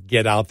doesn't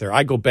get out there.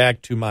 I go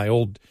back to my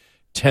old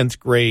 10th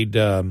grade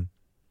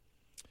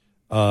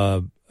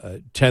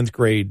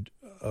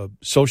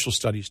social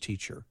studies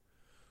teacher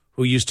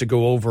who used to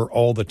go over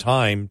all the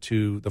time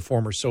to the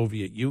former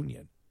Soviet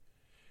Union.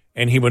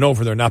 And he went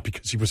over there not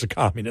because he was a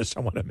communist. I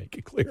want to make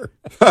it clear.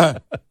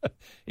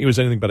 He was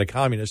anything but a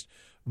communist.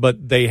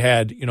 But they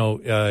had,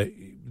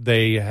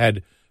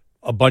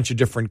 a bunch of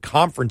different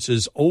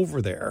conferences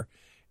over there.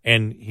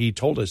 And he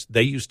told us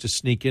they used to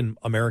sneak in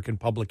American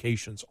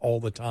publications all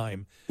the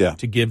time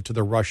to give to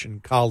the Russian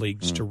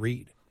colleagues to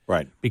read.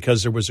 Right.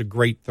 Because there was a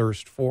great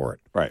thirst for it.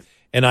 Right.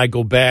 And I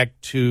go back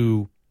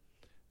to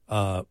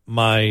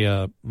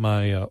my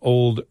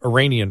old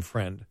Iranian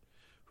friend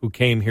who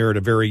came here at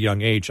a very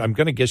young age. I'm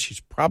going to guess she's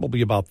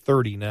probably about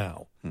 30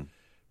 now.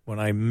 When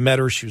I met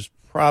her, she was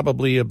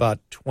probably about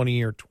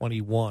 20 or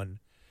 21,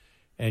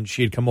 and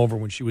she had come over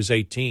when she was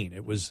 18.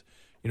 It was,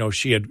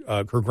 she had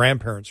her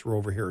grandparents were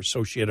over here,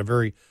 so she had a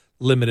very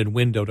limited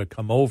window to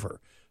come over.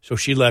 So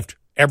she left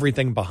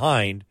everything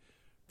behind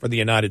for the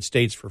United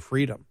States for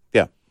freedom.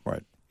 Yeah,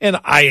 right. And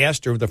I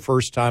asked her the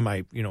first time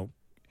I,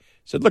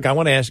 said, look, I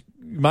want to ask,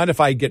 mind if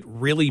I get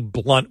really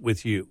blunt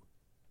with you?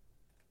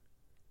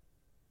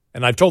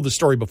 And I've told this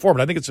story before,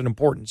 but I think it's an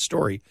important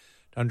story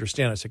to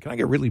understand. I said, can I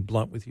get really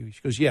blunt with you?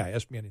 She goes, yeah,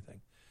 ask me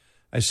anything.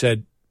 I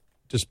said,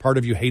 does part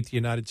of you hate the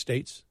United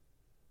States?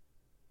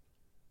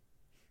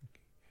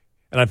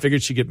 And I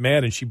figured she'd get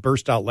mad, and she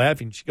burst out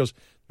laughing. She goes,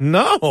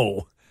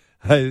 no.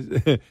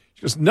 She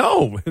goes,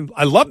 no,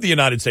 I love the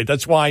United States.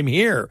 That's why I'm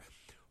here.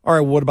 All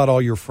right, what about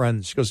all your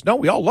friends? She goes, no,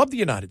 we all love the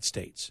United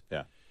States.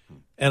 Yeah.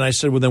 And I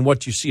said, well, then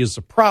what do you see as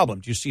the problem?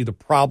 Do you see the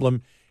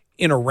problem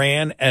in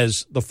Iran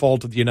as the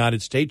fault of the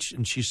United States?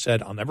 And she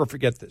said, I'll never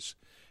forget this.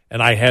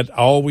 And I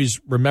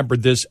always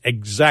remembered this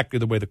exactly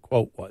the way the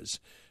quote was.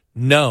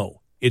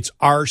 No, it's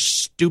our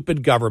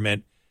stupid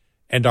government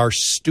and our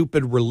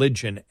stupid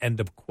religion, end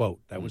of quote.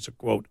 That was a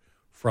quote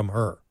from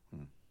her.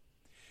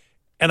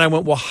 And I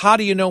went, well, how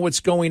do you know what's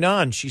going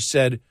on? She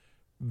said,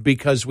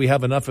 because we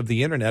have enough of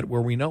the internet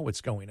where we know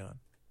what's going on.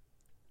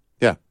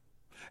 Yeah.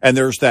 And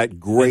there's that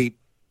great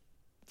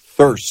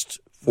thirst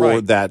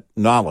for that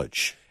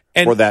knowledge,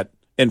 for that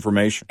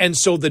information. And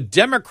so the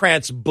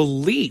Democrats'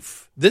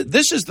 belief,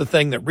 this is the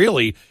thing that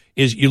really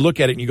is, you look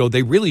at it and you go,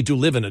 they really do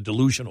live in a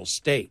delusional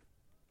state.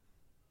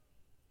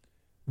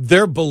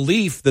 Their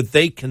belief that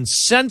they can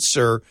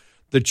censor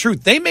the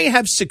truth. They may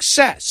have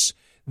success.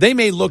 They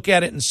may look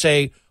at it and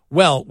say,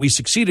 well, we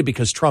succeeded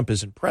because Trump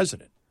isn't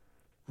president.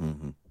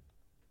 Mm-hmm.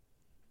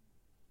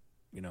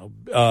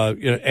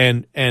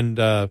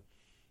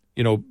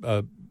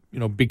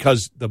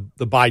 Because the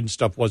Biden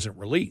stuff wasn't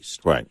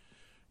released. Right.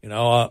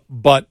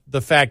 But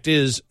the fact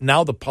is,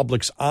 now the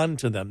public's on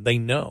to them. They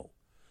know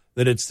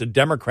that it's the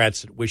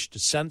Democrats that wish to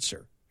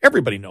censor.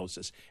 Everybody knows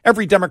this.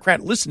 Every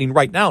Democrat listening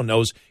right now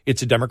knows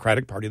it's a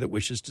Democratic Party that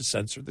wishes to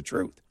censor the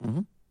truth.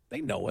 Mm-hmm.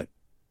 They know it.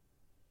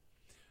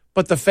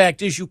 But the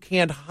fact is, you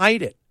can't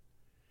hide it.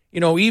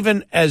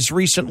 Even as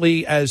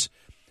recently as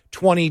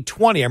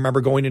 2020, I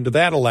remember going into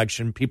that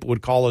election, people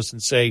would call us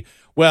and say,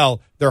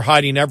 well, they're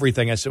hiding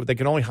everything. I said, they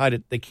can only hide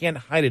it. They can't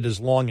hide it as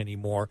long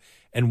anymore.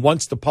 And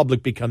once the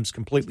public becomes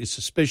completely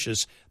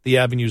suspicious, the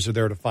avenues are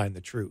there to find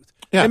the truth.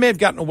 Yeah. They may have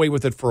gotten away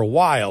with it for a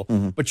while,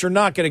 but you're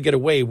not going to get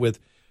away with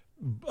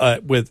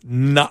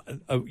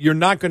you're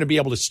not going to be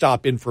able to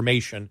stop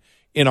information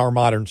in our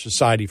modern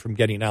society from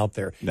getting out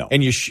there. No.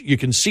 And you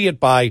can see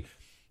it by,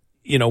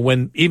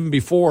 when even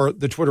before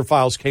the Twitter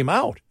files came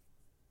out,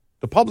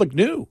 the public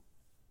knew.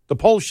 The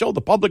polls showed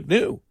the public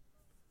knew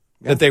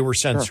that they were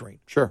censoring.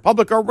 Sure.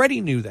 Public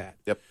already knew that.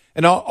 Yep.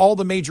 And all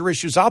the major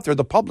issues out there,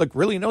 the public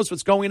really knows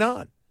what's going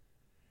on.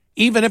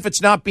 Even if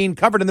it's not being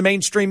covered in the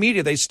mainstream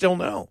media, they still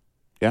know.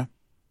 Yeah.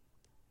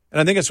 And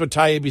I think that's what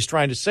Taibbi's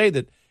trying to say,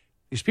 that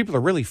these people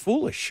are really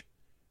foolish.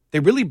 They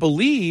really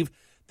believe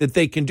that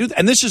they can do that.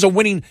 And this is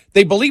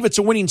they believe it's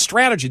a winning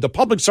strategy. The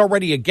public's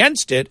already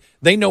against it.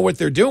 They know what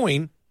they're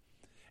doing.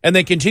 And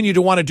they continue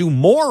to want to do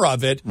more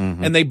of it.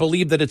 Mm-hmm. And they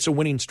believe that it's a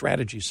winning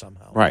strategy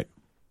somehow. Right.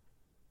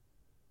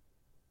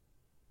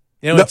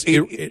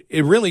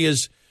 It really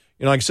is,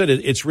 like I said,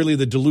 it's really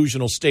the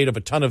delusional state of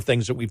a ton of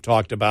things that we've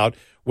talked about,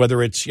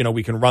 whether it's,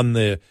 we can run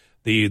the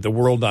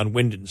world on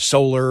wind and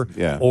solar,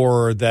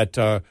 or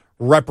that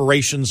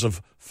reparations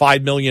of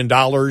 $5 million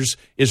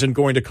isn't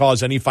going to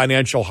cause any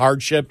financial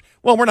hardship.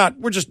 Well,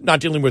 we're just not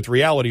dealing with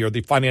reality or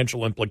the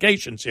financial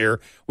implications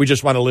here. We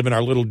just want to live in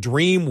our little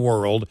dream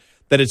world,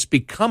 that it's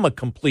become a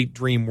complete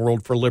dream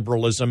world for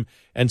liberalism,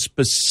 and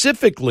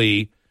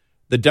specifically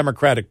the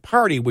Democratic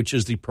Party, which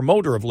is the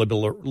promoter of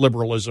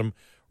liberalism,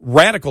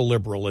 radical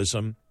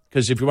liberalism,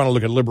 because if you want to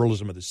look at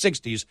liberalism of the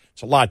 60s,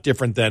 it's a lot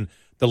different than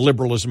the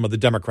liberalism of the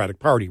Democratic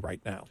Party right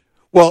now.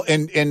 Well,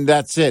 and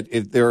that's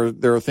it. There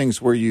are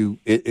things where you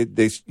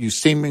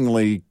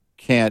seemingly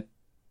can't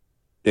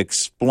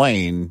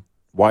explain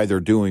why they're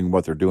doing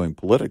what they're doing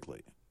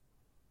politically,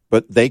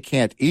 but they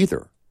can't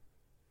either.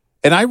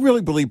 And I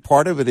really believe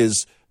part of it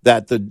is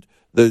that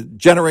the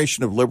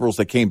generation of liberals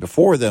that came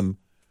before them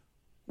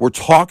were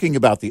talking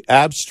about the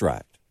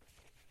abstract,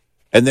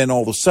 and then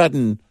all of a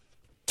sudden,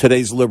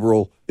 today's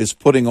liberal is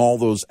putting all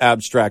those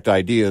abstract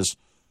ideas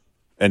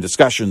and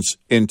discussions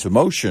into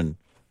motion.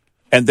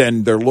 And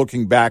then they're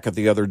looking back at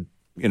the other,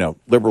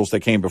 liberals that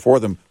came before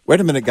them.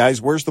 Wait a minute,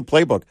 guys, where's the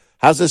playbook?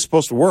 How's this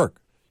supposed to work?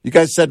 You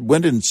guys said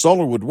wind and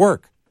solar would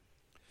work.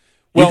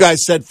 Well, you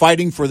guys said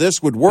fighting for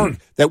this would work,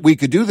 that we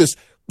could do this.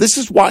 This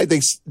is why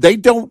they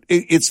don't.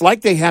 It's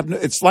like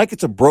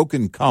it's a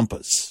broken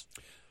compass,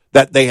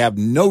 that they have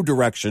no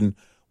direction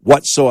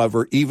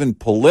whatsoever, even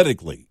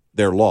politically.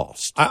 They're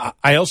lost.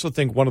 I also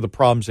think one of the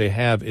problems they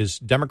have is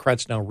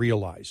Democrats now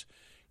realize,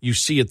 you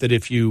see it, that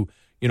if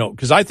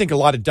because I think a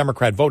lot of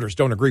Democrat voters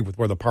don't agree with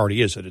where the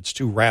party is, that it's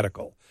too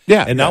radical.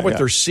 Yeah. And now what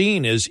they're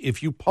seeing is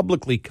if you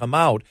publicly come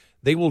out,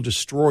 they will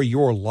destroy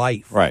your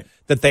life. Right.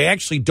 That they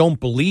actually don't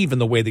believe in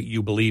the way that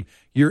you believe.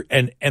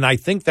 And I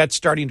think that's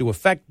starting to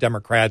affect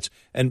Democrats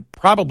and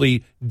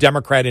probably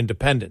Democrat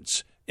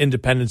independents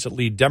that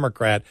lead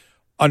Democrat,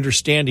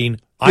 understanding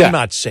I'm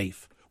not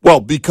safe. Well,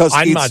 because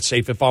I'm not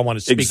safe if I want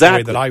to speak the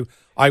way that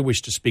I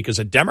wish to speak as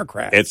a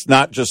Democrat. It's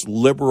not just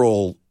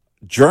liberal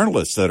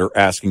journalists that are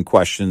asking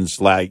questions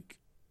like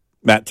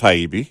Matt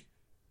Taibbi.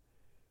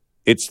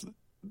 It's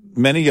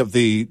many of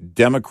the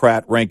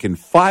Democrat rank and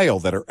file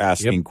that are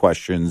asking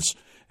questions.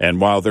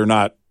 And while they're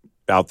not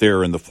out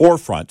there in the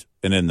forefront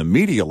and in the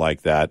media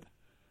like that,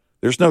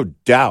 there's no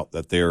doubt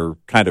that they're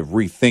kind of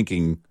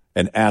rethinking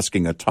and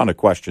asking a ton of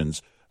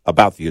questions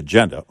about the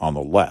agenda on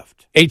the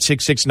left.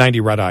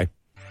 866-90 Red Eye.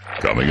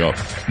 Coming up,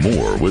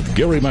 more with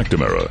Gary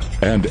McNamara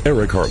and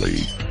Eric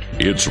Harley.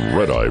 It's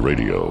Red Eye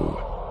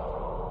Radio.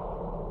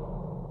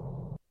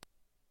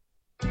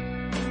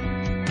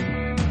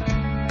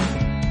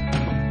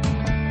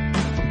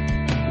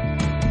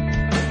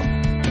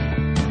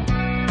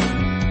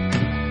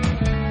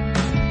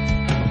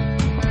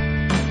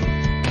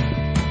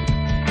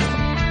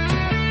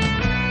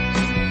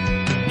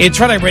 It's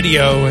Red Eye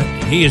Radio.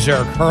 He is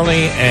Eric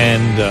Harley,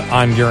 and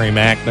I'm Gary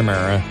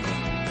McNamara.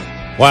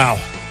 Wow.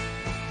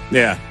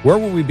 Yeah. Where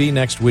will we be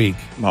next week?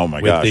 Oh, my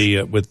gosh.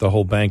 With the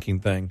whole banking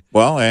thing.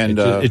 Well, and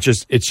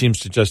it seems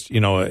to just,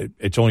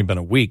 it's only been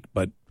a week,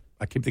 but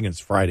I keep thinking it's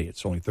Friday.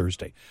 It's only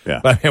Thursday. Yeah.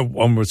 But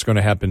what's going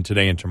to happen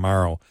today and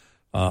tomorrow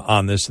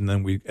on this, and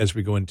then as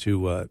we go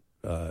into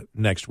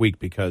next week,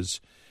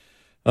 because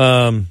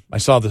I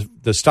saw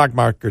the stock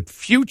market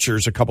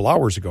futures a couple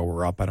hours ago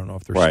were up. I don't know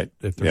if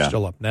they're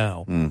still up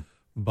now,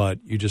 but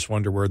you just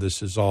wonder where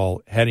this is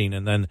all heading.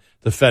 And then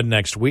the Fed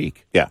next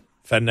week. Yeah.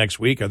 Fed next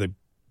week, are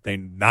they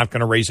not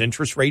going to raise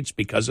interest rates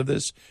because of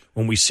this?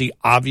 When we see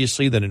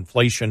obviously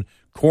that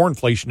core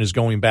inflation is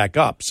going back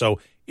up.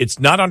 So it's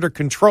not under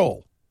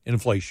control,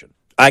 inflation.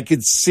 I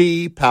could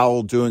see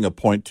Powell doing a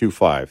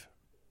 0.25.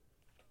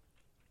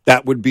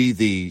 That would be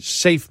the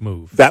safe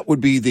move. That would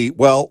be the,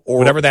 or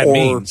whatever that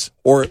means.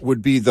 Or it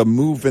would be the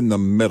move in the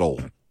middle,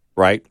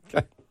 right?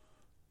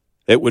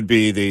 It would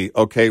be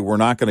we're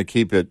not going to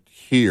keep it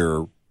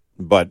here,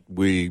 but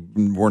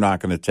we're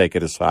not going to take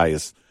it as high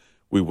as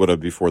we would have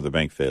before the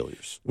bank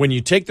failures. When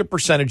you take the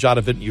percentage out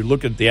of it and you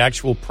look at the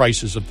actual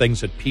prices of things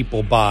that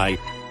people buy,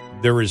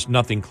 there is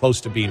nothing close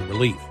to being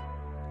relief.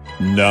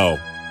 No.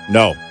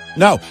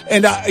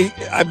 And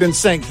I've been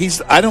saying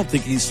I don't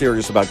think he's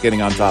serious about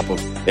getting on top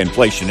of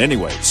inflation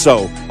anyway. So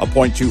a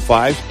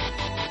 0.25,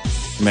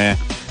 meh.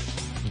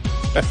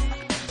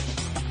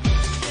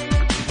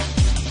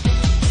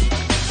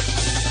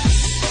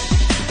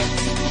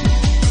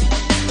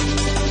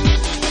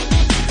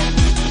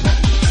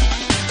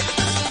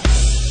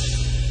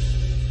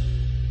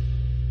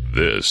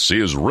 This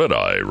is Red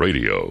Eye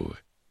Radio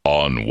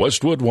on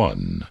Westwood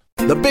One.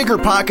 The Bigger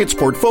Pockets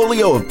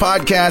portfolio of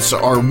podcasts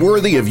are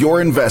worthy of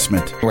your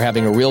investment. We're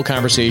having a real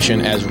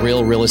conversation as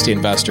real estate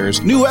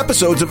investors. New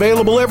episodes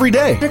available every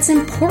day. It's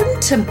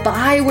important to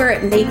buy where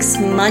it makes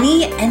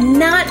money and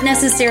not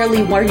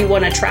necessarily where you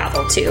want to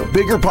travel to.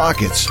 Bigger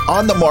Pockets,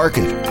 On the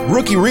Market,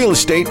 Rookie Real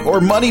Estate,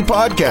 or Money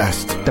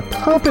Podcast. The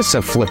purpose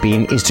of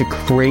flipping is to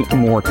create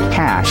more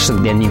cash so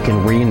then you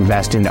can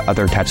reinvest into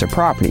other types of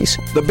properties.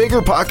 The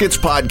Bigger Pockets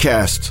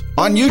Podcast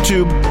on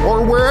YouTube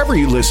or wherever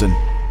you listen.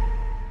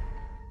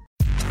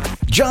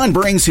 John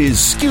brings his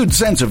skewed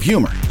sense of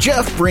humor.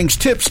 Jeff brings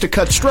tips to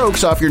cut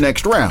strokes off your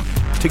next round.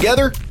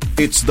 Together,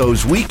 it's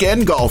those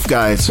weekend golf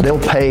guys. They'll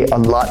pay a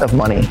lot of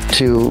money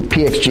to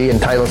PXG and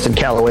Titleist and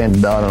Callaway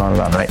and on and on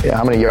and on, right?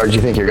 How many yards do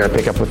you think you're going to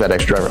pick up with that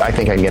extra driver? I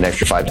think I can get an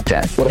extra 5 to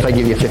 10. What if I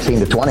give you 15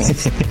 to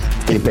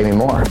 20? You pay me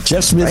more.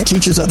 Jeff Smith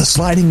teaches on the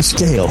sliding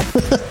scale.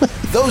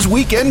 Those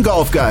Weekend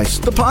Golf Guys,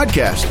 the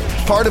podcast,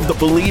 part of the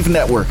Believe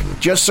Network.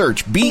 Just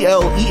search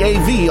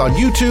BLEAV on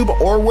YouTube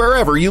or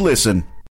wherever you listen.